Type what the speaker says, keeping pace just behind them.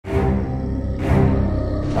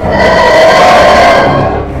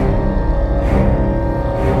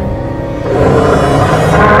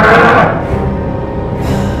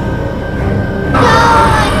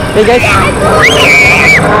guys. Come on, Dylan.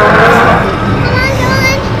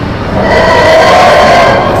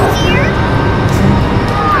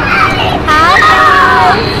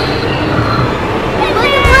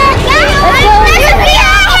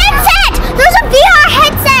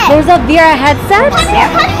 There's a VR headset?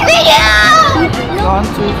 Video! 1,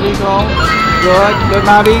 2, 3, go. Good. Good,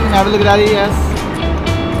 Mavi. Have a look at Daddy. Yes.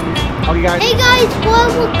 Okay, guys. Hey guys,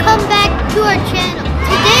 welcome back to our channel.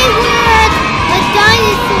 Today we're at the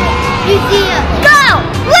Dinosaur Museum. Go!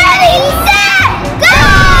 Ready, set, go!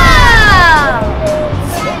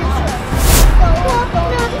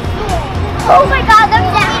 Oh my god, I'm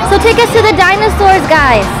down. So take us to the dinosaurs,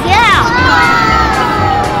 guys. Yeah.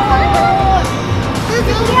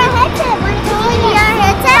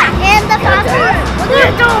 And the fossils.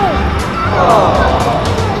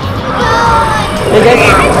 Hey guys.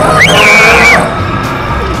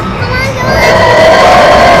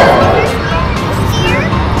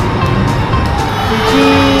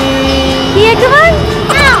 Kia, come on.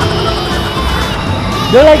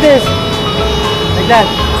 Do like this. Like that.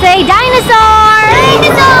 Say dinosaur.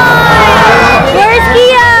 Dinosaur. Where's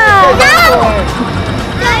Kia?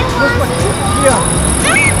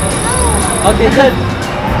 Okay, good.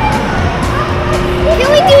 Can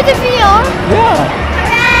we do the VR? Yeah.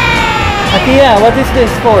 Akia, what is this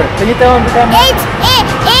for? Can you tell them the camera? It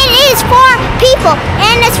is for people,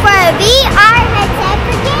 and it's for a VR headset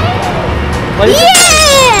for games. What is it?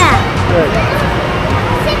 Yeah! Good.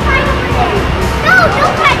 Sit right over there. No,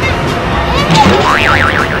 don't try that.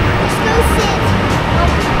 Let's go sit.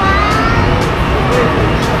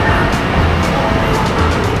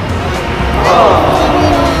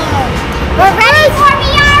 We're ready for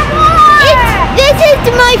VR more! This is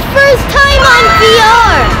my first time on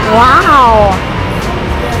VR! Wow.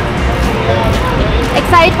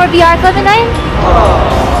 Excited for VR, Clementine?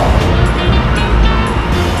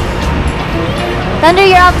 Thunder,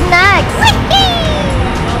 you're up next.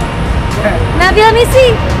 Nabi, let me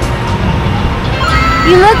see.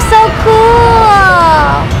 You look so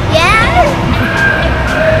cool. Yeah?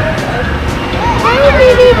 Hi,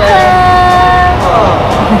 baby Clem.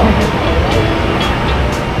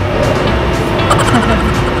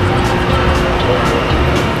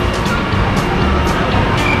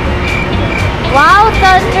 Wow,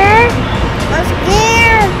 Thunder. I'm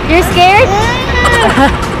scared. You're scared?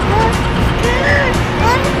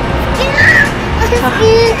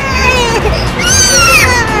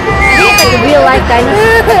 Like a real life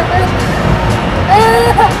dinosaur.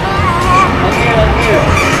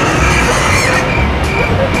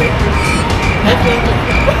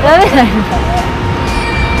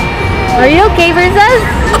 Are you okay, princess?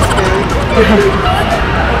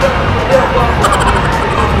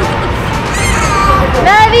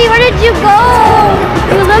 Navi, where did you go?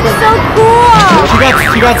 You look so cool.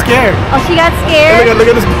 She got scared. Oh, she got scared? Look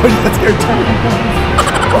at this boy. She got scared too.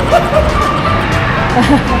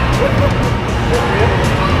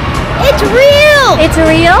 It's real! It's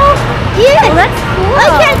real? Yeah! Oh, that's cool. I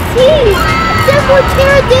can't see! Except for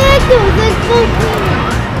pterodactyls and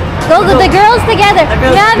Go with the girls together.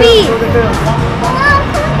 Navi!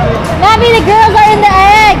 Navi, the girls are in the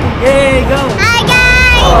egg. Yay, go. Hi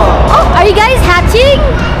guys! Oh, are you guys hatching?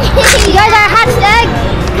 You guys are hatched egg.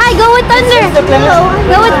 Hi, go with Thunder.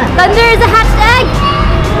 Go with Thunder is a hatched egg.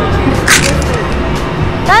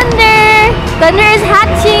 Thunder! Thunder is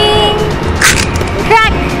hatching.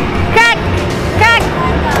 Crack! Crack! Crack!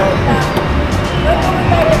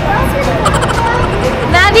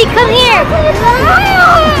 Navi, come here.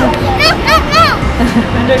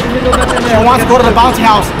 She wants to go to the bouncy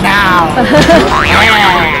house now.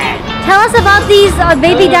 Tell us about these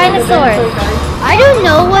baby dinosaurs. I don't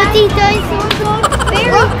know what these dinosaurs are,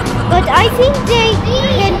 but I think they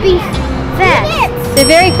can be fast. They're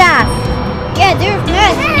very fast. Yeah, they're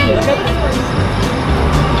fast.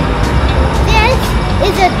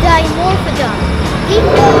 This is a dimorphodon. These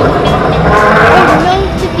are known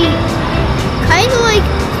to be kind of like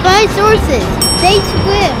Spinosauruses. They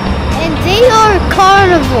swim, and they are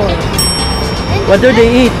carnivores. And What do they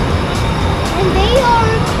eat? And they are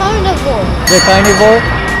carnivores. They're carnivore?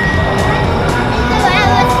 So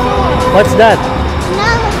Allosaurus. What's that? An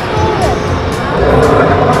Allosaurus.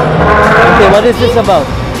 Okay, what is this about?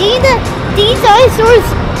 These dinosaurs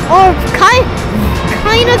are kind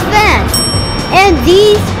of fast, and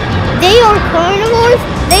they are carnivores.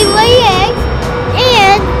 They lay eggs,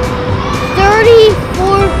 and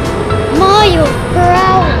 34 miles per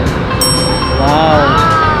hour. Wow.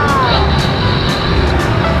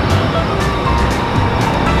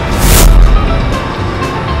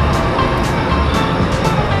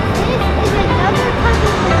 This is another type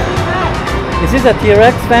of rat. Is is a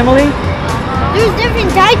T-Rex family? There's different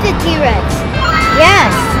types of T-Rex. Yes.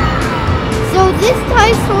 So this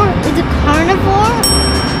dinosaur is a carnivore.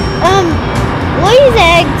 Lays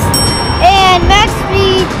eggs and max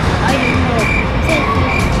speed. I don't know.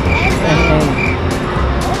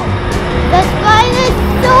 The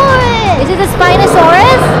Spinosaurus. Is it a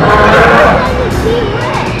Spinosaurus?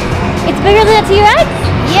 It's bigger than a T-Rex?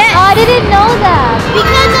 Yes. Oh, I didn't know that.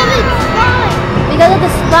 Because of its spine. Because of the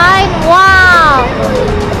spine? Wow.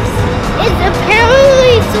 It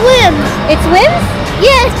apparently swims. It swims?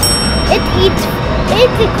 Yes. It eats.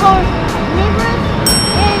 It's a carnivorous,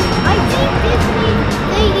 and I think this means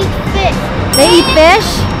they eat fish. They eat fish?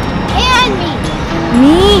 And meat.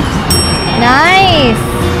 Meat. Nice.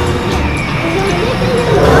 So this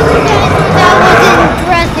is another dinosaur that was in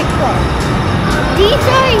Jurassic Park. These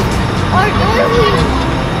are only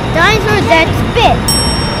dinosaurs that spit.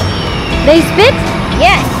 They spit?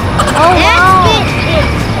 Yes. Oh, that wow. spit is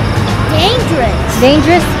dangerous.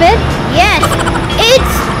 Dangerous spit? Yes. It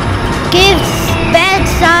gives bad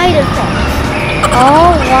side effects.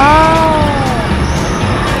 Oh, wow.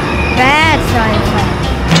 Bad side effects.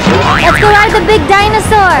 Let's go ride the big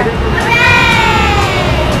dinosaur.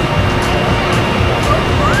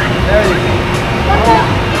 There you go.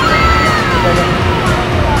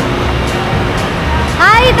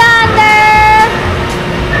 Hi, Thunder.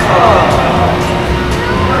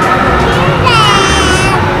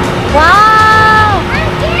 Wow.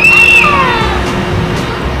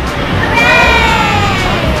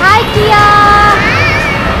 Hi, Kia.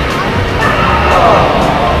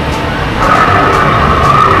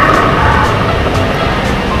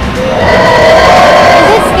 Is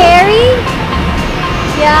it scary?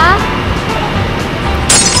 Yeah.